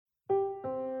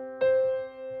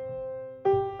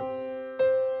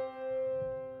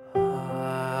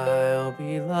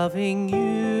loving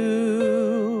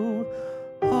you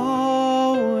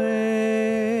always,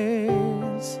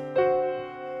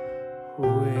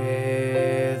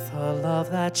 with a love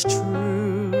that's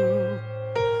true,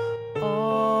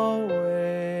 always,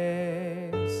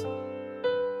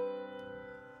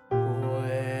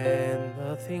 when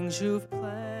the things you've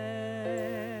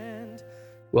planned.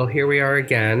 Well, here we are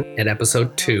again at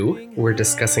episode 2. We're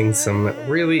discussing some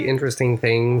really interesting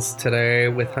things today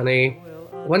with Honey.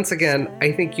 Once again,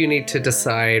 I think you need to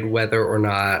decide whether or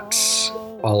not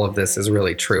all of this is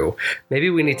really true.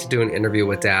 Maybe we need to do an interview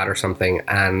with Dad or something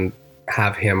and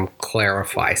have him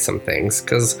clarify some things,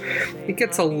 because it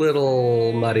gets a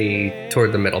little muddy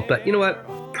toward the middle. But you know what?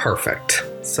 Perfect.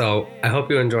 So I hope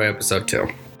you enjoy episode 2.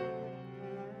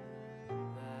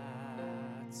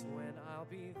 That's when I'll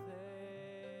be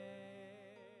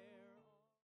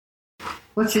there.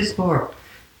 What's this for?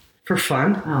 For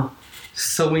fun, Oh.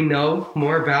 so we know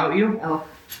more about you. Oh.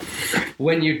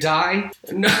 When you die,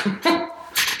 no.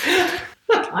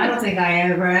 I don't think I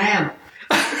ever am.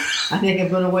 I think I'm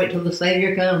going to wait till the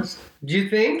Savior comes. Do you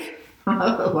think?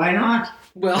 Why not?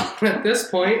 Well, at this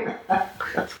point.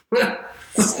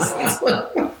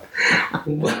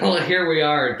 Well, here we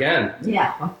are again.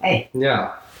 Yeah, okay.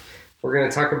 Yeah. We're going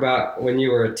to talk about when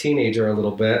you were a teenager a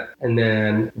little bit, and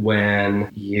then when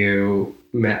you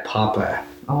met Papa.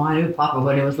 Oh, I knew Papa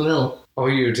when he was little. Oh,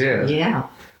 you did? Yeah.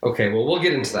 Okay, well, we'll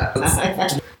get into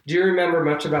that. Do you remember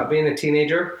much about being a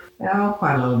teenager? Oh,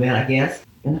 quite a little bit, I guess.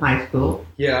 In high school,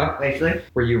 Yeah. especially.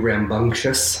 Were you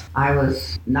rambunctious? I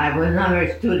was not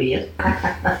very studious.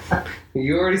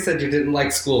 You already said you didn't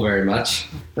like school very much.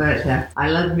 But I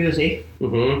loved music,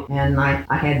 Mm-hmm. and I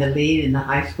had the lead in the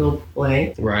high school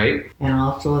play, Right. and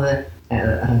also the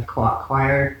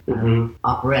choir, Mm-hmm.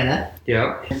 operetta.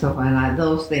 Yep. So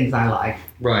those things I liked.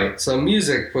 Right. So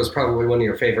music was probably one of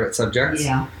your favorite subjects.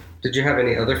 Yeah, Did you have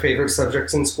any other favorite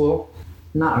subjects in school?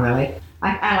 not really.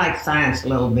 I like science a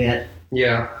little bit.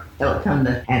 Yeah. It'll come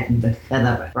to having to cut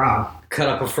up a frog. Cut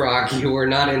up a frog. You were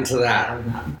not into that.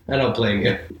 I don't blame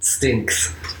you. It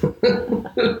stinks.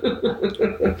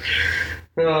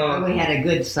 Oh, We had a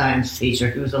good science teacher.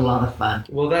 He was a lot of fun.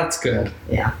 well, that's good.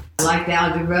 Yeah. I liked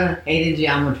algebra, hated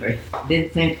geometry. I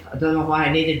don't know why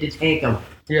I needed to take them.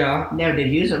 Yeah. Never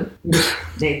did use them.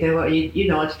 They were, you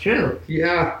know, it's true.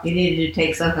 Yeah. You needed to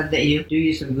take something that you do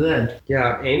you some good.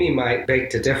 Yeah. Amy might beg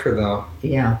to differ, though.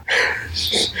 Yeah.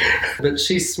 But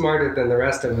she's smarter than the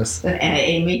rest of us.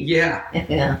 Amy? Yeah.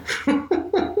 Yeah.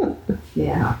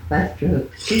 Yeah, that's true.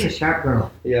 She's a sharp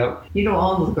girl. Yep. You know,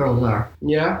 all the girls are.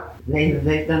 Yeah.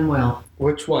 They've done well.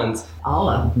 Which ones? All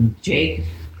of them. Jake,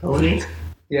 Cody,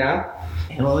 Yeah.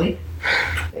 Emily.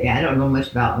 Yeah, I don't know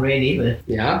much about Brady, but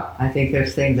Yeah. I think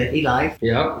there's things that he likes.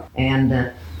 Yep.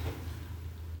 And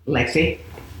Lexi.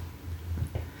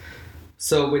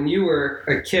 So when you were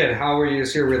a kid, how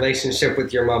was your relationship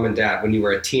with your mom and dad when you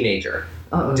were a teenager?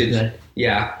 Oh, it was Did good.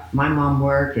 Yeah. My mom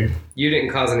worked, and You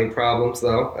didn't cause any problems,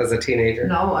 though, as a teenager?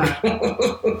 no,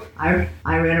 I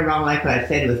ran around like I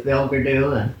said with Bill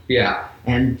Gerdue Yeah.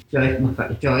 and Joyce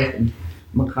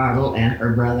McCardle and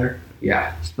her brother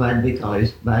Yeah. Spud. We call him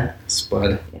Spud.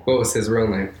 Spud. Yeah. What was his real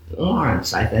name?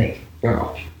 Lawrence, I think.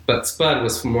 Oh. But Spud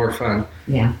was more fun.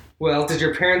 Yeah, Well, did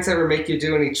your parents ever make you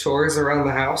do any chores around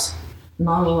the house?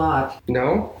 not a lot.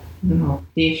 No? No,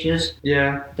 dishes,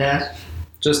 Yeah. dust.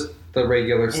 Just the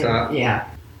regular stuff? Yeah,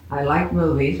 I like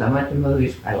movies. I went to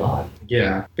movies quite a lot.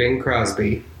 Yeah. Bing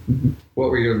Crosby. Mhm.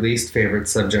 What were your least favorite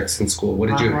subjects in school? What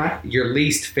did you... What? Your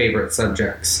least favorite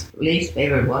subjects. Least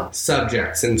favorite what?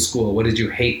 Subjects in school. What did you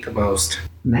hate the most?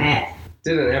 Math.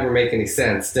 Didn't ever make any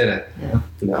sense, did it? Yeah.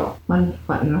 No. When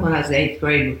I was 8th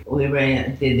grade, we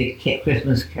did the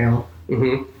Christmas Carol,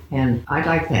 Mm-hmm. and I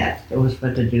liked that. It was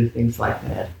fun to do things like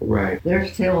that. Right.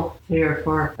 There's still 3 or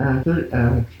 4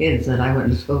 good kids that I went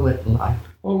to school with a lot.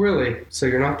 Oh, really? So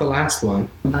you're not the last one.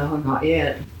 No, not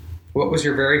yet. What was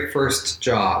your very first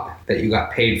job that you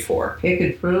got paid for?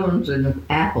 Picking prunes and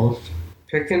apples.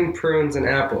 Picking prunes and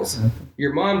apples.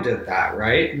 Your mom did that,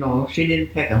 right? No, she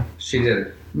didn't pick them. She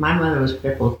did. My mother was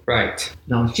crippled. Right.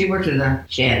 No, she worked in the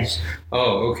sheds.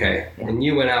 Oh, okay. Yeah. And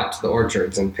you went out to the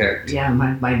orchards and picked. Yeah,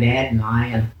 my dad and I.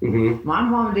 And Mm-hmm. my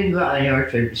mom didn't go out in the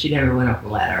orchard. She never went up the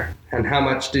ladder. And how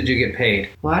much did you get paid?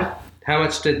 What? How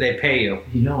much did they pay you?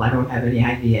 You know, I don't have any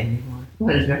idea anymore.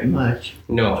 What is very much?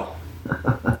 No.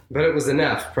 But it was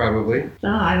enough, probably.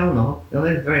 No, I don't know. It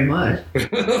wasn't very much.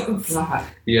 A lot.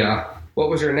 Yeah. What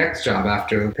was your next job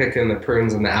after picking the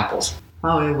prunes and the apples?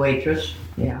 Probably a waitress.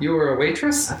 Yeah. You were a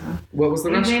waitress? Uh-huh. What was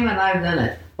the restaurant? Name it, I've done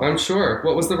it. I'm sure.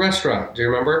 What was the restaurant? Do you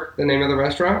remember the name of the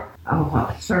restaurant?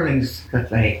 Oh, Sterling's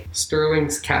Cafe.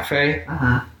 Sterling's Cafe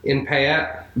Uh-huh. in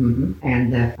Payette. Mm-hmm.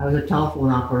 And I was a telephone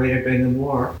operator during the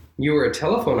war. You were a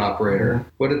telephone operator. Uh-huh.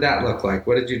 What did that look like?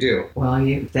 What did you do? Well,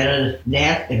 you sat at a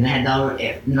desk and had all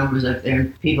the numbers up there,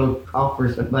 and people call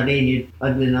for somebody, and you'd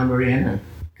plug the number in.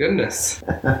 Goodness.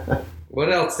 What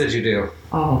else did you do?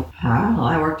 Oh, well,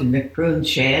 I worked in the prune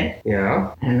shed,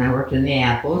 Yeah. and I worked in the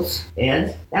apples.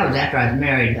 Ed. That was after I was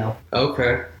married, though.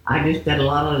 Okay. I just did a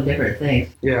lot of different things.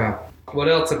 Yeah. What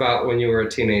else about when you were a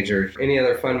teenager? Any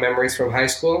other fun memories from high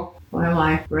school? Well,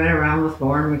 I ran around with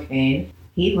Warren McCain.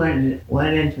 He went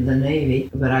into the Navy,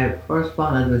 but I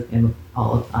corresponded with him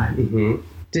all the time. Mm-hmm.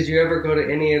 Did you ever go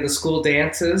to any of the school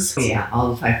dances? Yeah,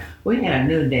 all the time. We had a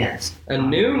noon dance. A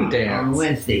noon dance? On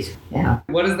Wednesdays. Yeah.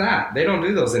 What is that? They don't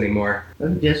do those anymore. It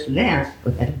was just a dance.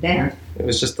 We had a dance. It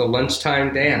was just a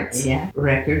lunchtime dance. Yeah.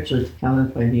 Records would come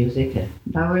and play music. And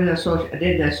I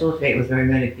didn't associate with very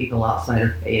many people outside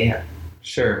of Fayette.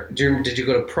 Sure. Did you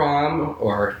go to prom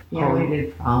or Yeah, home? we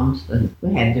did proms and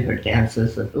we had different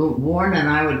dances. Warren and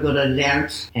I would go to a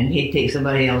dance and he'd take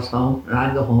somebody else home and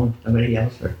I'd go home with somebody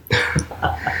else.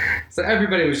 So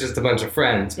everybody was just a bunch of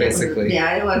friends, basically.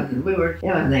 It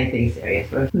wasn't anything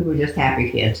serious. We were just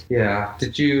happy kids. Yeah.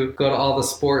 Did you go to all the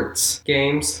sports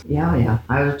games? Yeah.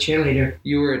 I was a cheerleader.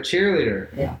 You were a cheerleader?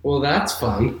 Yeah. Well, that's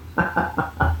fun.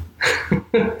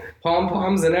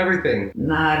 Pom-poms and everything.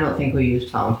 No, I don't think we used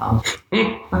tom-toms.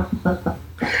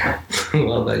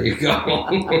 Well, there you go.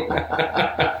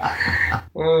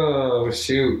 Oh,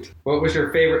 shoot. What was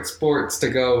your favorite sports to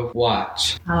go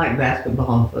watch? I like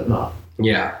basketball and football.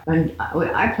 Yeah. And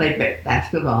I played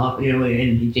basketball, in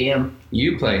the gym.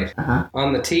 You played Uh-huh.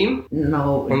 on the team?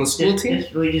 No. On the school team?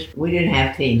 We didn't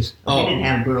have teams. Oh. We didn't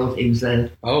have girl teams then.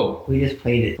 Oh, We just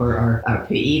played it for our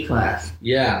PE class.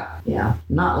 yeah. Yeah.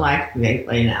 Not like they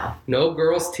play now. No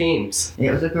girls' teams.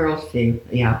 It was a girls team.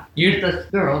 Yeah. You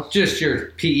Just girls. just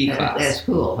your PE At class.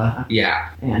 school. Uh-huh. Yeah.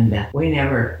 And we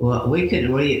never, we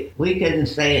couldn't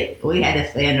stay, we had to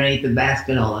stay underneath the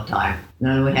basket all the time.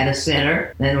 Then we had a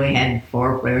center, then we had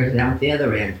 4 players down at the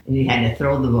other end, and you had to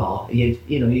throw the ball. You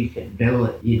could dribble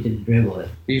it, you didn't dribble it.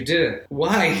 You didn't.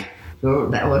 Why? So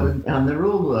that wasn't on the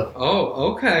rule book.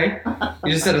 Oh, okay.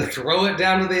 You just had to throw it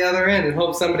down to the other end and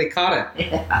hope somebody caught it.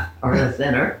 Yeah. Or the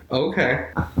center. Okay.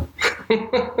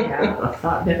 Yeah, it's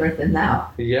not different than now.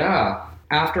 Yeah.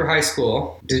 After high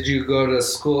school, did you go to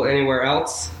school anywhere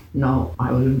else? No,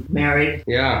 I was married,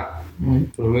 Yeah.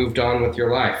 and You moved on with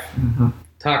your life.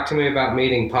 Talk to me about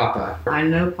meeting Papa. I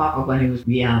knew Papa when he was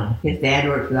young. His dad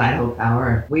worked for the Idaho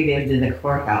Power. We lived in the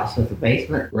courthouse with the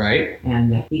basement. Right?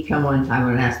 And he come one time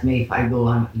and asked me if I'd go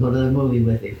to the movie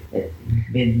with him. It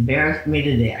embarrassed me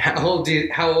to death. How old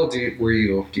were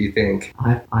you, do you think?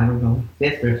 I don't know,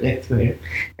 5th or 6th grade.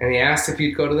 And he asked if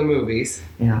you'd go to the movies,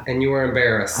 Yeah, and you were I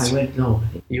embarrassed. wouldn't go.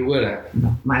 You wouldn't.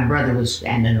 No. My brother was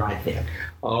standing right there.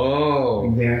 Oh,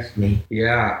 Embarrassed me.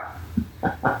 yeah.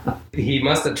 He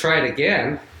must have tried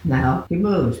again. Now he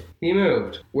moved He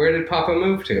moved. Where did Papa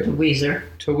move to to? Weezer.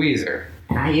 To Weezer.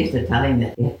 And I used to tell him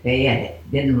that if they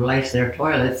didn't replace their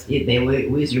toilets,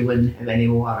 Weezer wouldn't have any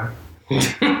water.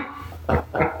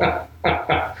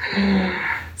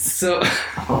 So,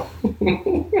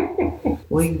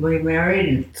 We married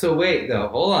and, so wait though,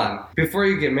 hold on. Before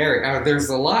you get married, there's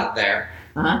a lot there.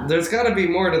 huh? There's got to be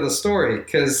more to the story,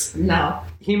 because No.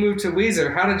 he moved to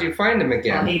Weezer. How did you find him Well,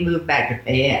 again? he moved back to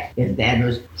Fayette. His dad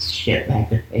was shipped back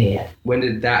to Fayette. When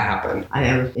did that happen?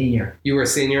 I was a senior. You were a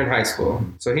senior in high school.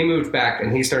 So he moved back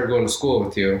and he started going to school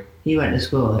with you He went to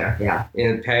school there. Yeah,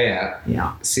 in Payette.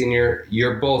 yeah. Senior,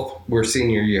 you're both were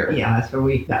senior year. Yeah, that's where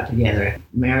we got together.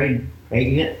 Married,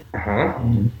 pregnant, Uh-huh.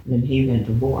 and then he went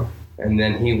to war. And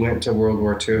then he went to World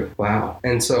War II. Wow.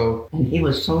 And so, And he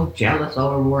was so jealous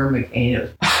over Warren McCain.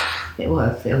 It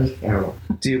was terrible.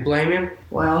 do you blame him?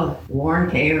 Well, Warren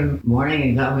came in the morning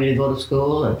and got me to go to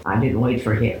school, and I didn't wait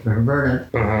for Vernon,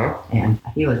 Uh-huh. and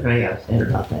he was very upset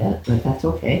about that, but that's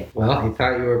okay. Well, he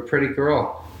thought you were a pretty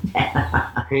girl.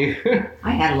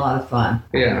 I had a lot of fun.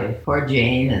 Yeah. Poor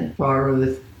Jane and poor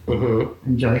Ruth Mm-hmm.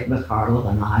 and Joyce McCardle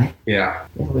and I. Yeah.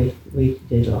 Yeah, we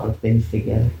did a lot of things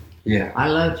together. Yeah. I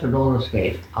loved to roller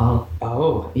skate. Oh.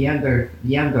 Younger,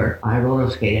 I roller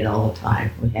skated all the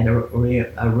time. We had a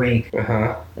rink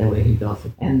Uh-huh. that we could go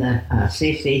through. And the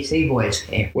CCC boys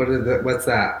came. What's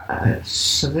that?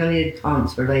 Civilian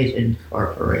Conservation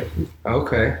Corporation.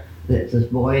 Okay. This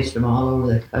boys from all over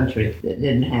the country that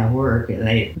didn't have work, and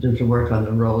they went to work on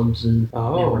the roads and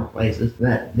different places.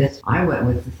 But I went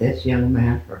with this young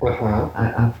man for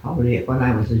probably when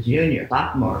I was a junior,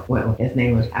 sophomore. Well, his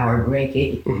name was Howard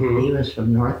Reiki. Mm-hmm. He was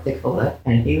from North Dakota,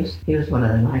 and he was one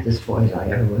of the nicest boys I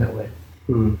ever went with.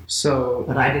 So,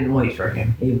 but I didn't wait for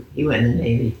him. He went in the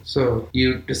Navy. So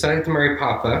you decided to marry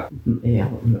Papa. Yeah.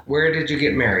 Where did you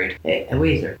get married? At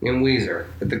Weiser. In Weiser,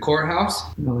 at the courthouse?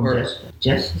 No, or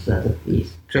Justice of the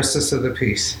Peace. Justice of the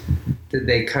Peace. Did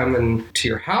they come into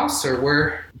your house, or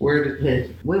where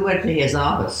did we went to his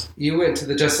office? You went to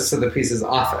the Justice of the Peace's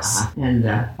office. And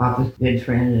Papa's good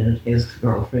friend and his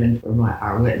girlfriend were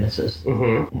our witnesses.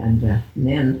 Mm-hmm. And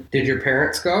then did your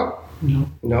parents go?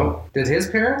 No. Did his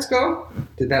parents go?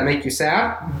 Did that make you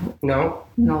sad? No.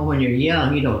 No, when you're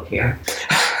young, you don't care.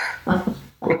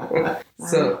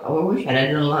 So I wish I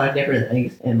had done a lot of different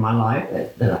things in my life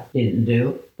that I didn't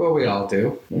do. Well, we all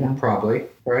do. Yeah. Probably,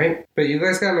 right? But you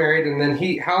guys got married, and then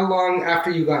how long after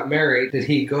you got married did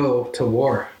he go to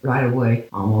war? Right away,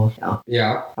 almost.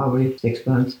 Yeah. Probably 6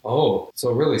 months. Oh,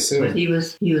 so really soon. But he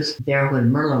was there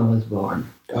when Merlin was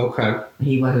born. Okay.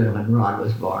 He wasn't when Rod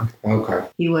was born. Okay.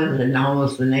 He wasn't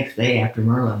almost the next day after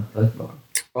Merlin was born.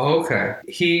 Okay.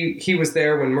 He was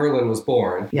there when Merlin was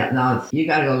born. Yeah, now you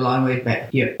got to go a long way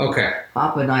back. Here. Okay.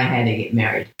 Papa and I had to get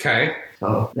married. Okay.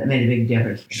 So that made a big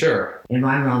difference. Sure. In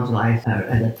my mom's life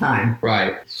at the time,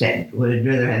 right, said would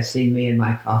rather have seen me in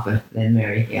my coffin than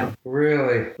marry him.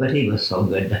 Really? But he was so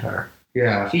good to her.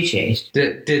 Yeah. She changed.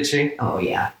 Did she? Oh,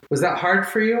 yeah. Was that hard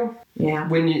for you? Yeah.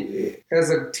 When you,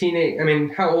 as a teenage, I mean,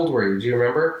 how old were you? Do you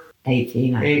remember?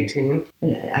 18. 18?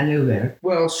 I knew better.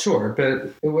 Well, sure,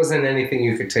 but it wasn't anything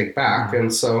you could take back,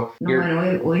 and so...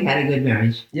 No, we had a good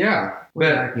marriage. Yeah, we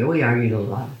argued a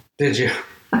lot. Did you?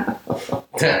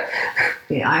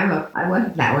 See, I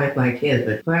wasn't that way with my kids,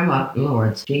 but Grandma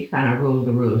Lawrence, she kind of ruled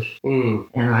the roost. And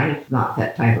I'm not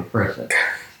that type of person.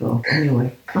 So,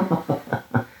 anyway.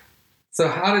 So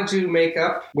how did you make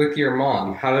up with your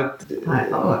mom?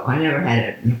 I never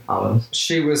had any problems.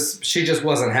 She just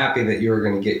wasn't happy that you were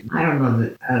going to get... I don't know.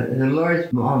 The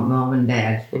Lord's mom and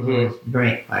dad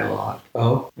drank quite a lot.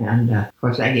 Oh. And, of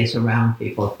course, that gets around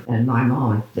people. And my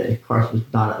mom, of course,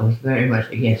 was very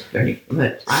much against drinking.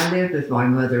 But I lived with my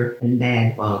mother and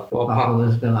dad while Papa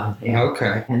was gone. Yeah.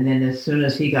 Okay. And then as soon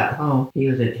as he got home, he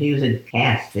was in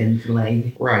cast in his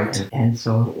leg. Right. And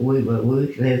so we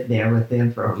lived there with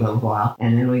them for a little while.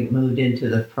 And then we moved into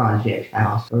the project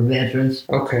house for veterans.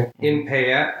 Okay. In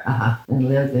Payette? And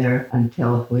lived there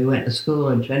until we went to school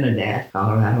in Trinidad,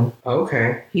 Colorado.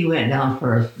 Okay. He went down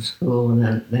first to school,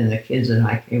 and then the kids and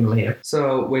I came later.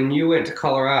 So when you went to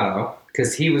Colorado,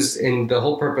 because he was in the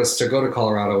whole purpose to go to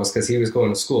Colorado was because he was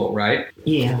going to school, right?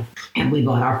 Yeah. And we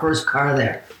bought our first car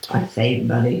there. I saved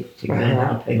money to get a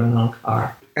down payment on a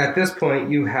car. At this point,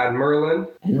 you had Merlin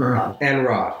and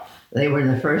Rod. They were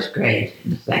in the first grade,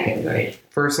 the second grade.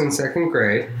 First and second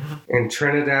grade in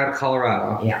Trinidad,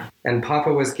 Colorado. Yeah. And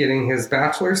Papa was getting his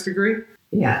bachelor's degree?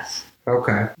 Yes.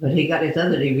 Okay. But he got his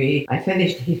other degree.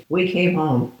 We came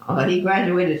home. He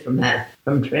graduated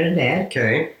from Trinidad.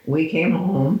 Okay. We came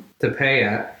home. To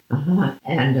Payette.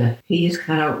 And he just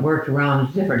kind of worked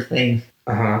around different things.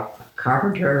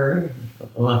 Carpenter,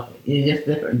 just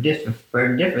for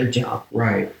a different job.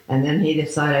 Right. And then he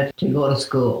decided to go to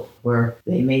school where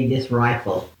they made this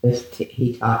rifle.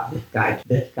 He taught this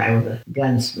guy was a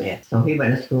gunsmith. So he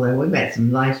went to school there. We met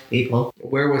some nice people.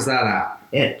 Where was that at?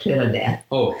 At Trinidad.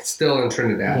 Oh, still in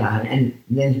Trinidad. Yeah, and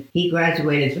then he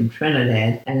graduated from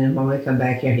Trinidad, and then when we come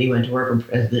back here, he went to work for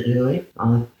President Dewey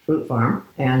on the fruit farm,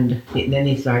 and then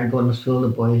he started going to school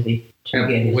at Boise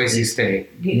to Boise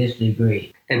State. Get his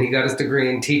degree. And he got his degree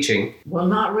in teaching. Well,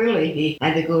 not really. He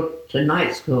had to go to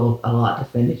night school a lot to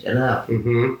finish it up.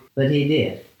 Mm-hmm. But he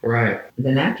did. Right.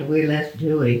 Then after we left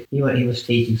Dewey, he was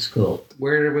teaching school.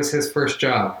 Where was his first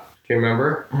job? Do you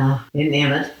remember? In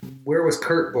Emmett. Where was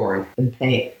Kurt born? In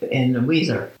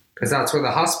Weiser. Because that's where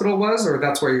the hospital was, or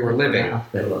that's where you were living? The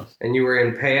hospital was. And you were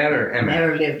in Payette or Emmett?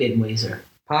 Never lived in Weiser.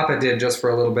 Papa did just for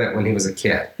a little bit when he was a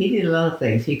kid. He did a lot of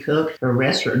things. He cooked for a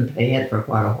restaurant in Payette for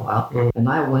quite a while. And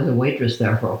I was a waitress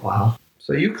there for a while.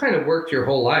 So you kind of worked your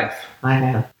whole life. I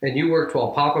have. And you worked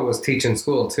while Papa was teaching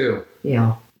school, too.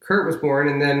 Yeah. Kurt was born,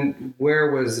 and then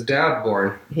where was Dad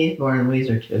born? He's born in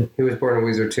Weiser, too. He was born in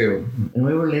Weiser, too. And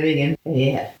we were living in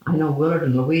Payette. I know Willard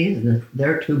and Louise, and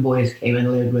their two boys came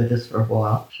and lived with us for a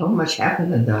while. So much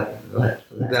happened in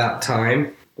that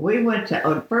time. We went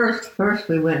to first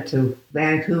we went to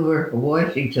Vancouver,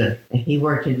 Washington, and he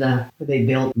worked in where they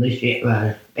built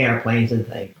airplanes and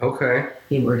things. Okay.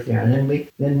 He worked there, and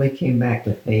then we came back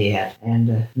to Fayette,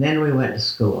 and then we went to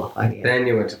school again. Then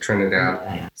you went to Trinidad.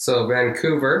 Yeah. So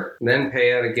Vancouver, then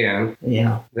Payette again,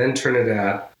 Yeah. then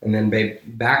Trinidad, and then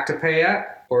back to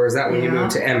Payette? Or is that when you Yeah.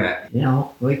 moved to Emmett?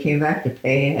 No, we came back to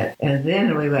Fayette, and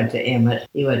then we went to Emmett.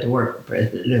 He went to work for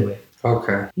President Dewey.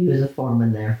 Okay. He was a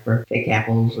foreman there for pick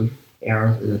apples and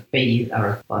arrows and feed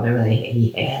or whatever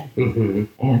he had. Mm-hmm.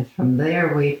 And from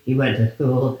there, he went to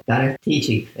school, got a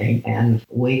teaching thing, and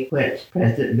we quit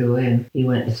President Dewey, and he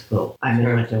went to school.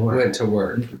 Went to work. Went to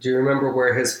work. Do you remember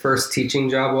where his first teaching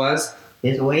job was?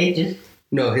 His wages,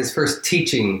 No, his first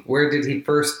teaching. Where did he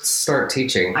first start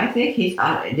teaching? I think he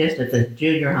taught just at the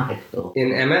junior high school.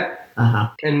 In Emmett? Uh-huh.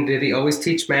 And did he always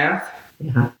teach math?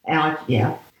 Yeah. Alex,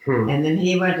 yeah. And then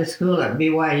he went to school at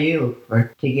BYU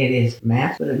to get his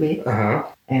math, would it be? Uh-huh.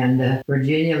 And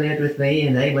Virginia lived with me,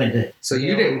 and they went to... So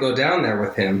you didn't go down there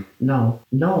with him? No,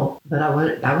 but I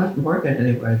wasn't working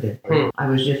anywhere then. I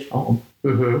was just home.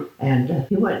 Mm-hmm. And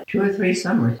he went 2 or 3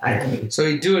 summers, I think. So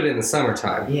he'd do it in the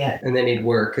summertime? Yeah. And then he'd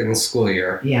work in the school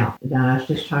year? Yeah. Now, I was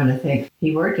just trying to think.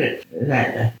 He worked at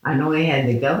that... I know he had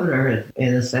the governor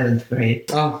in the 7th grade.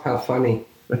 Oh, how funny.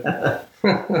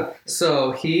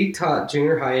 So he taught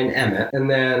junior high in Emmett, and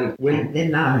then Then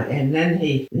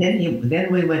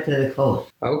we went to the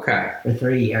coast Okay. for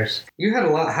 3 years. You had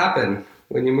a lot happen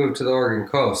when you moved to the Oregon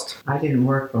coast. I didn't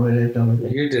work when we lived over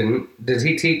there. You didn't. Did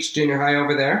he teach junior high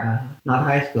over there? Not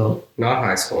high school, Not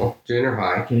high school. Junior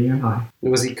high. junior high.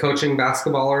 Was he coaching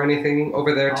basketball or anything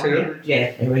over there too?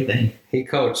 Yes, everything. He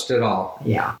coached it all.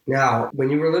 Yeah. Now, when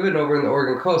you were living over in the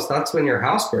Oregon coast, that's when your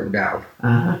house burned down.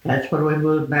 That's when we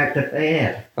moved back to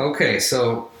Fayette. Okay,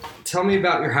 so tell me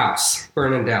about your house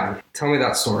burning down. Tell me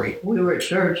that story. We were at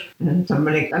church, and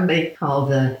somebody called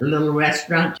the little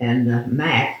restaurant, and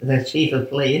Mac, the chief of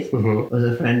police, Mm-hmm. was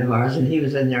a friend of ours, and he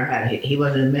was in there. He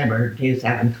wasn't a member. He was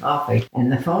having coffee, and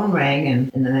the phone rang,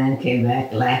 and the man came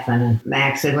back laughing, and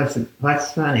Mac said,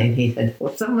 "What's funny?" And he said,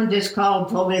 "Well, someone just called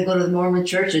and told me to go to the Mormon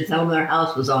church and tell them their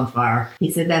house was on fire."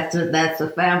 He said, "That's a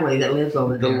family that lives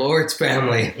over The there. Lord's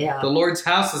family. Yeah. The Lord's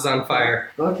house is on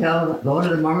fire. Go to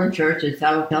the Mormon church and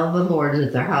tell the Lord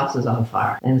that their house is on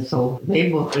fire." And so they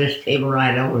both just came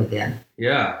right over then.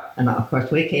 Yeah. And of course,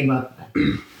 we came up.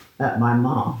 My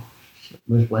mom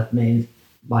was with me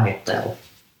by itself.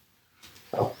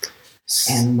 So,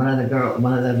 and one of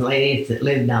the ladies that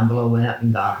lived down below went up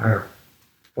and got her.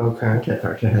 Okay. Took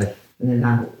her to her, and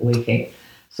then we came.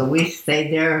 So we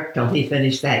stayed there till he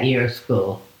finished that year of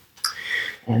school,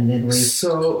 and then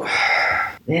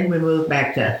we moved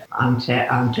back to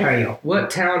Ontario. What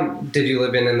town did you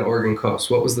live in the Oregon coast?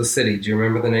 What was the city? Do you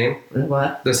remember the name?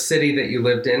 What? The city that you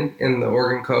lived in the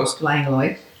Oregon coast?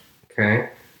 Langlois. Okay.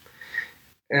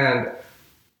 And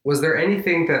was there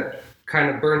anything that kind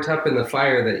of burnt up in the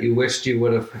fire that you wished you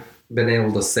would have been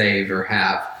able to save or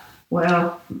have?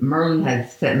 Well, Merlin had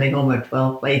sent me home a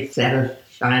 12-plate set of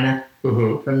china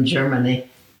Mm-hmm. from Germany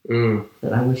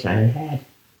that I wish I had had.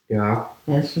 Yeah.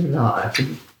 And some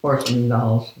porcelain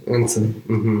dolls. And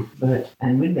some,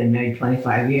 And we'd been married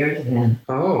 25 years then.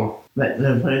 Oh. But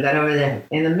when I got over there,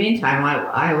 in the meantime,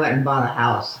 I went and bought a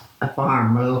house, a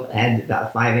farm, had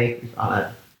about 5 acres on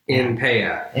it. In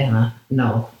Payette.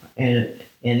 No, in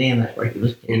Emmett, where he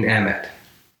was. In Emmett.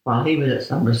 While he was at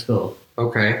summer school.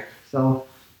 Okay. So,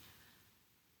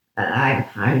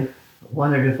 I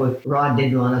wondered if Rod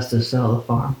didn't want us to sell the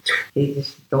farm. He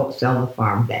just don't sell the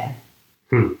farm, Dad.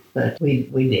 But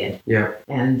we did. Yeah.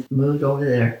 And moved over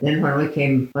there. Then when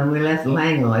we left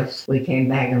Langlois, we came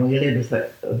back and we lived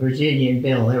with Virginia and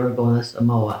Bill. They were going to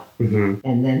Samoa. Mm-hmm.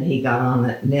 And then he got on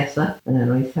at Nissa, and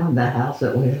then we found that house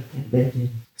that we lived in.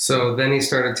 So then he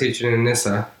started teaching in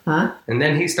Nissa. Huh? And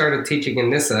then he started teaching in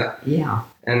Nissa. Yeah.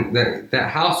 And that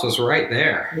house was right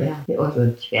there. Yeah. It was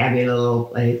a shabby little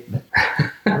old place, but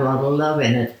a lot of love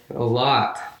in it. A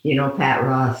lot. You know, Pat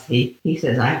Ross, he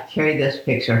says, I carry this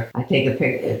picture. I took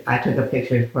a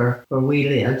picture where we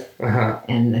lived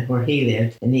and where he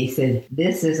lived. And he said,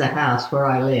 this is a house where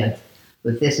I lived,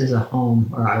 but this is a home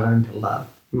where I learned to love.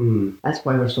 Mm. That's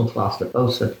why we're so close to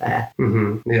Pat.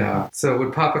 Mm-hmm. Yeah. So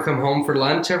would Papa come home for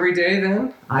lunch every day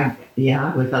then?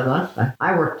 Because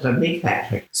I worked at a meat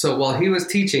factory. So while he was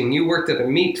teaching, you worked at a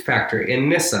meat factory in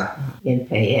Nissa. In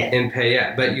Fayette. In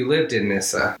Payette, but you lived in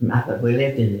Nissa. We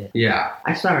lived in it. Yeah.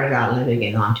 I started out living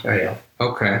in Ontario.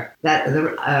 Okay.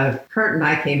 Kurt and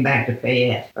I came back to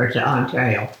Fayette, or to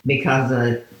Ontario, because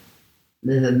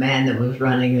the man that was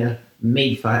running the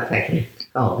meat factory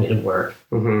called me to work,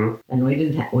 Mm-hmm. and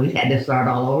we had to start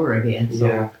all over again. So,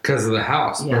 Yeah, because of the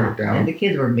house burnt and down. the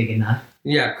kids were big enough.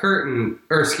 Yeah,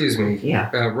 Yeah,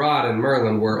 Rod and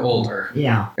Merlin were older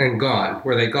yeah. and gone.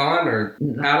 Were they gone or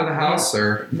out of the house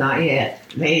or Not yet.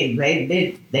 They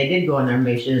did go on their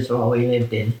missions while we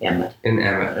lived in Emmett. in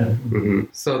Emmett? Mm-hmm.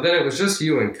 So then it was just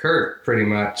you and Kurt, pretty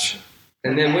much.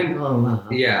 And then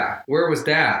where was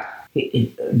Dad?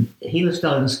 He was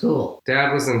still in school.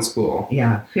 Dad was in school.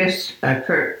 Yeah,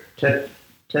 Kurt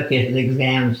took his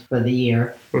exams for the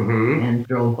year Mm-hmm. and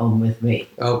drove home with me.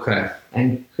 Okay.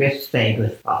 And Chris stayed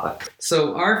with Papa.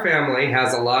 So our family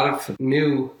has a lot of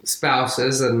new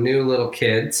spouses and new little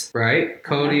kids, right?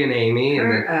 Cody and Amy.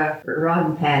 Rod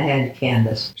and Pat had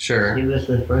Candace. Sure. She was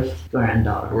the first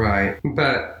granddaughter. Right.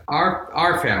 But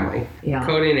our family, Yeah.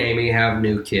 Cody and Amy have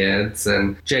new kids,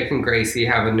 and Jake and Gracie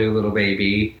have a new little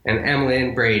baby, and Emily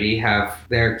and Brady have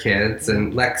their kids,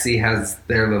 and Lexi has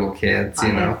their little kids, I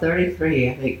you know. have 33,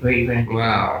 I think, great-grandchildren.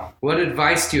 Wow. What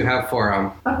advice do you have for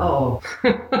them? Oh.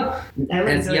 That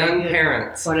was As doing young good.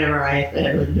 parents. Whatever I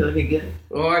said was doing good.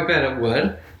 Oh, I bet it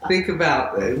would. Think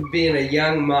about being a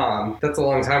young mom. That's a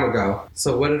long time ago.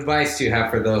 So what advice do you have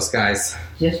for those guys?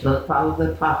 Just follow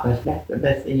the Papa. That's the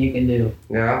best thing you can do.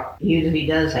 Yeah? He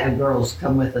does have girls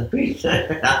come with a priest.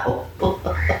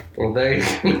 Well,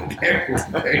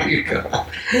 there you go.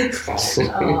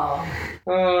 Oh.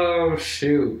 Oh,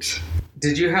 shoot.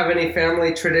 Did you have any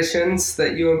family traditions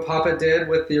that you and Papa did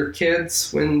with your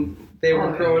kids when they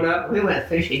were growing up? We went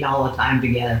fishing all the time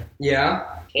together. Yeah?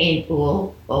 Cane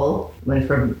Pool, went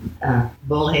from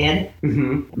Bullhead.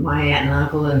 Mm-hmm. My aunt and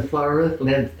uncle and Flora Ruth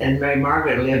lived, and Mary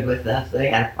Margaret lived with us. They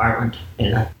had an apartment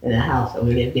in a house that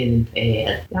we lived in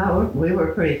Fayette. No, we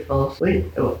were pretty close.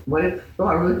 Flora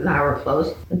Ruth and I were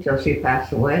close until she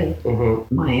passed away.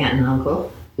 Mm-hmm. My aunt and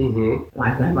uncle. Mm-hmm.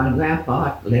 My grandma and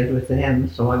grandpa lived with them,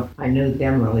 so I knew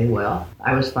them really well.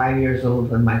 I was 5 years old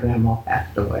when my grandma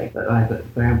passed away, but my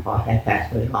grandpa had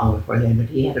passed away long before then. But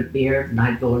he had a beard, and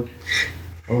I'd go and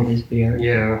hold his beard.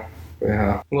 Yeah.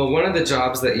 Yeah. Well, one of the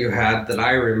jobs that you had that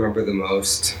I remember the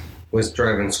most was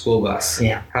driving school bus.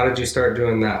 Yeah. How did you start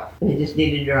doing that? They just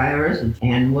needed drivers,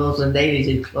 and Wilson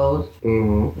Davies had closed,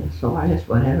 Mm-hmm. and so I just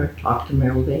went over, talked to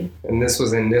Merrill Day. And this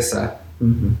was in Nissa.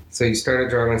 Mm-hmm. So you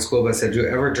started driving school bus. Had you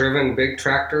ever driven big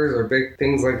tractors or big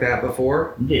things like that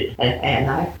before? And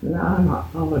I, no,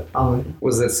 not probably.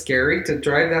 Was it scary to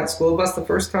drive that school bus the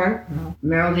first time? No.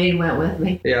 Merrill Dean went with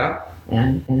me, Yeah.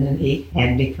 and then he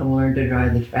had me come learn to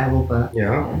drive the travel bus.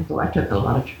 Yeah. And so I took a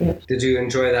lot of trips. Did you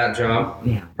enjoy that job?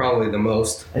 Yeah, Probably the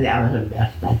most. that was the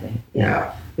best, I think.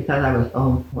 Yeah. Because I was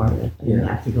home for it. I didn't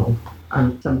have to go.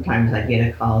 Sometimes I get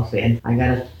a call saying, I got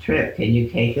a trip, can you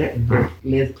take it? And just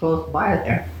live close by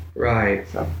there. Right.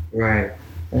 So, Right.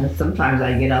 and sometimes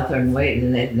I get out there and wait,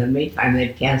 and in the meantime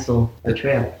they'd cancel the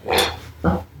trip.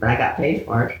 So, but I got paid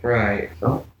for it. Right.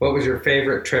 So, What was your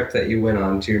favorite trip that you went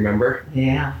on? Do you remember?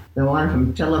 yeah, the one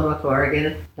from Tillamook,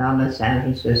 Oregon, down to San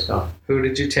Francisco. Who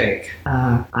did you take?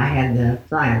 I had the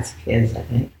science kids, I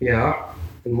think. Yeah.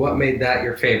 And what made that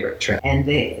your favorite trip? And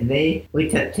we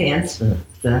took tents and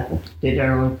stuff, did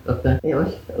our own cooking. It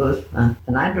was fun.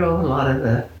 And I drove a lot of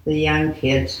the young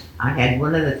kids. I had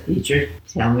one of the teachers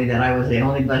tell me that I was the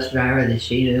only bus driver that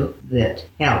she knew that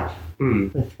helped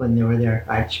with when they were there.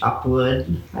 I chopped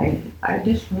wood. I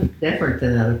just was different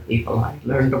than other people. I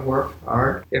learned to work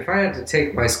hard. If I had to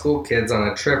take my school kids on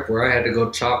a trip where I had to go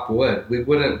chop wood, we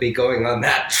wouldn't be going on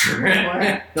that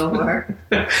trip. Go work.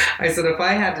 I said, if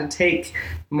I had to take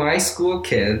my school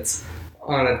kids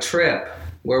on a trip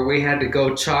where we had to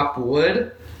go chop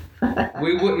wood,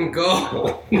 we wouldn't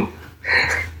go.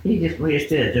 We just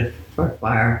did it for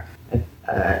fire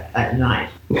at night.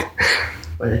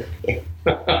 For the kids.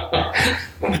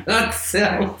 That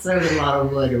sounds... There was a lot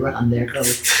of wood around there,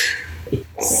 so it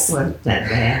wasn't that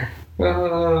bad.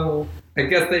 Oh, I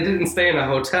guess they didn't stay in a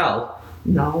hotel.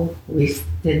 No, we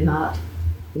did not.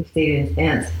 We stayed in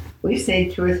tents. We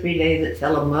stayed 2 or 3 days at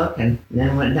Tillamook and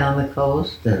then went down the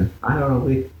coast, and I don't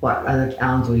know what other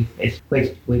towns we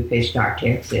pitched our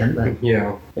tents in, but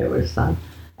Yeah. it was fun.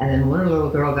 And then one little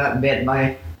girl got bit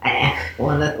by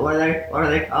what are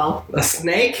they called? A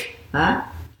snake? Huh?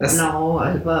 No,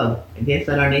 a bug. I guess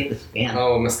underneath the skin.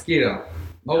 Oh, a mosquito.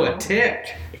 Oh, a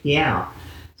tick. Yeah.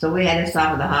 So we had to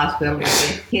stop at the hospital.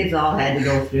 The kids all had to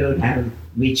go through and have them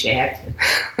rechecked.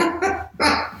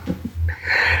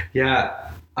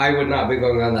 Yeah, I would not be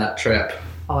going on that trip.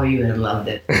 Oh, you would have loved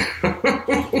it.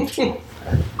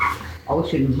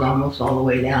 Ocean was almost all the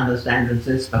way down to San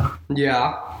Francisco.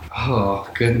 Yeah. Oh,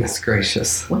 goodness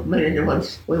gracious. We went in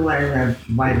there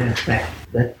by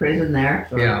the prison there.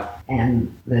 Yeah.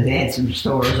 And they had some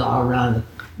stores all around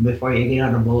before you get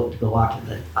on a boat to go out to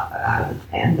the island.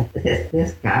 And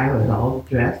this guy was all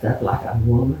dressed up like a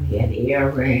woman. He had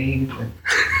earrings.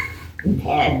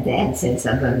 And Dad said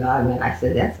something about him, and I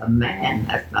said, "That's a man.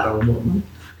 That's not a woman."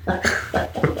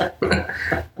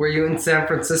 Were you in San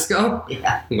Francisco?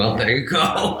 Yeah. Well, there you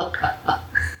go.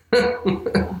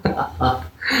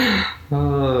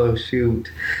 Oh,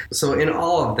 shoot. So in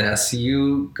all of this,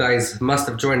 you guys must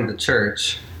have joined the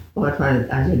church. What time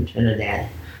I was in Trinidad.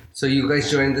 So you guys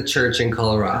joined the church in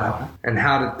Colorado. And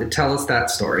how did tell us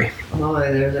that story? Oh,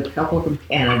 there was a couple from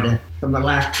Canada, from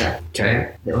Alaska.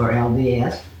 Okay. They were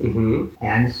LDS. Mm-hmm.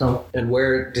 And so, And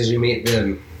where did you meet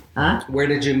them? huh? Where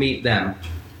did you meet them?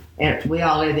 And we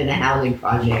all lived in a housing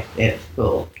project at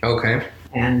school. Okay.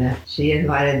 And she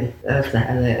invited us to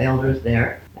have the elders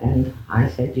there. And I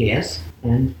said yes,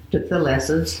 and took the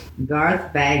lessons.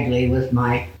 Garth Bagley was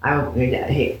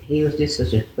he was just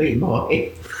such a sweet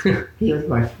boy. He was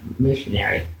my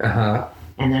missionary. Uh-huh.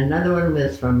 And another one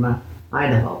was from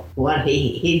Idaho. Garth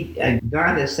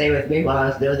would stay with me while I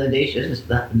was doing the dishes and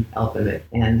stuff and helping it.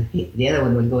 And the other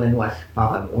one would go in West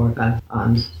Papa and work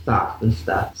on stocks and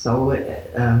stuff. So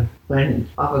when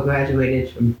Papa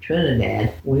graduated from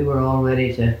Trinidad, we were all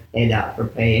ready to head out for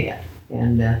Payette.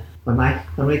 And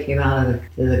when we came out of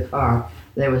the car,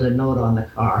 there was a note on the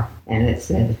car, and it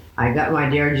said, "I got my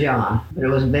dear John, but it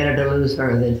was better to lose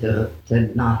her than to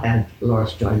not have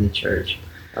Loris join the church."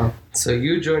 So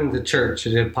you joined the church.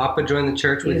 Did Papa join the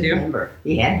church He with was you? a member.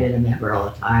 He had been a member all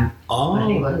the time, but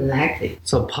he Oh. wasn't active.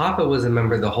 So Papa was a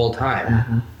member the whole time,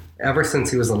 Uh-huh. ever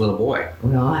since he was a little boy.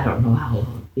 Well, I don't know how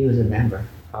long. He was a member.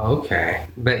 Okay.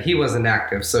 But he wasn't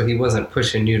active, so he wasn't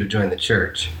pushing you to join the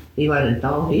church. He wasn't,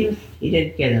 he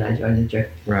didn't care that I joined the church.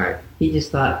 Right. He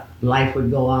just thought life would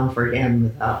go on for him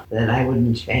without, that I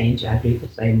wouldn't change. I'd be the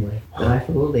same way. But I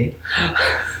fooled him.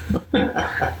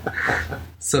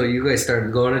 So you guys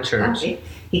started going to church.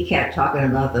 He kept talking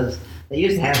about those. They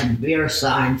used to have beer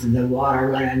signs and the water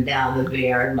running down the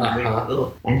beer.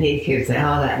 And he kept saying,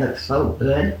 "Oh, that looks so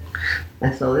good."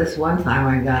 And so this one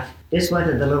time just went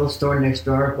to the little store next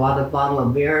door, bought a bottle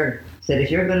of beer, said, "If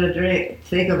you're going to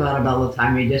think about it all the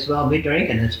time, you just well be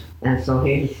drinking it." And so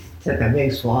he took a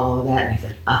big swallow of that and he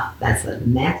said, "That's the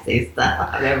nasty stuff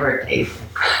I've ever tasted."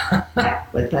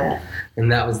 With that. And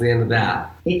that was the end of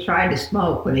that. He tried to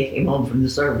smoke when he came home from the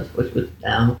service, which was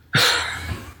down.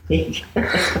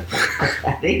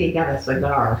 I think he got a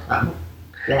cigar or something.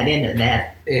 That ended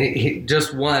that. He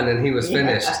just one and he was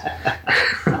finished.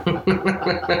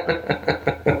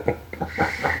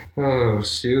 Oh,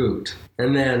 shoot.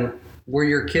 And then, were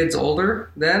your kids older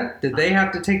then? Did they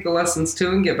have to take the lessons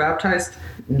too and get baptized?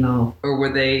 No. Or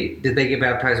did they get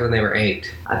baptized when they were 8?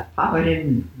 Papa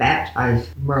didn't baptize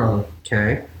Merle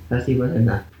Okay. because he wasn't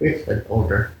a priesthood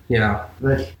older. Yeah.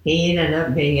 But he ended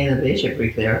up being in the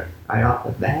bishopric there right off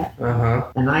the bat. Uh-huh.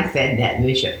 And I fed that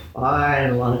bishop quite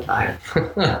a lot of time.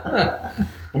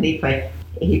 And he played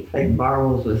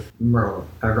marbles with Merle,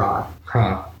 or Rod.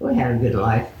 Huh. We had a good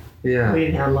life. Yeah. We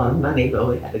didn't have a lot of money, but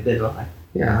we had a good life.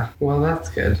 Yeah. Well, that's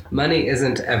good. Money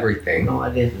isn't everything. No,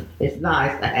 it isn't. It's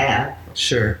nice to have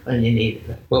Sure. when you need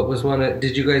it. What was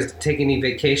did you guys take any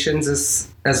vacations as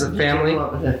a family? Go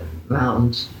up to the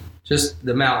mountains Just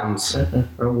the mountains.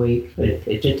 for a week, put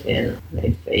pitch a tent,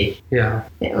 they'd fish. Yeah.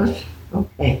 It was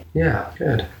okay. Yeah.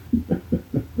 Good.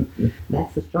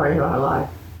 That's the story of our life.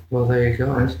 Well, there you go.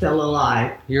 I'm still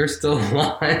alive, You're still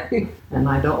alive. and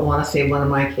I don't want to see one of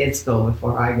my kids go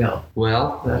before I go.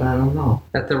 Well, But I don't know.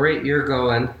 at the rate you're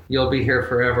going, you'll be here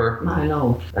forever. I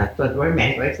know. That's what we're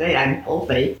meant to say. I'm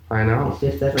healthy. I know. It's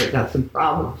just that we've got some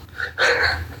problems.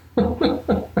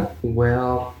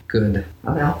 Well, good.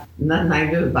 Well, nothing I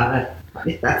can do about it. I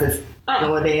just have to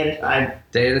go a day at a time.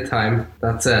 Day at a time.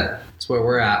 That's it. That's where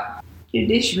we're at. You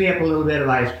dish me up a little bit of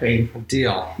ice cream.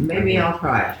 Deal. Maybe I'll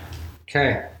try it.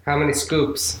 Okay. How many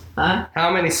scoops? Huh?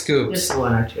 How many scoops? Just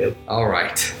one or two. All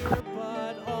right.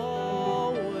 but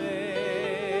always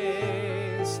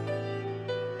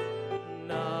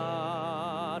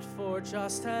not for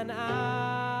just an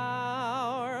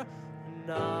hour,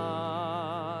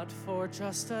 not for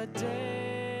just a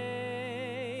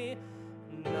day,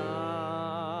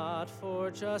 not for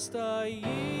just a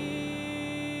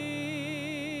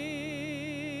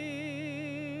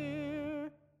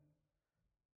year,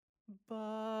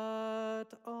 but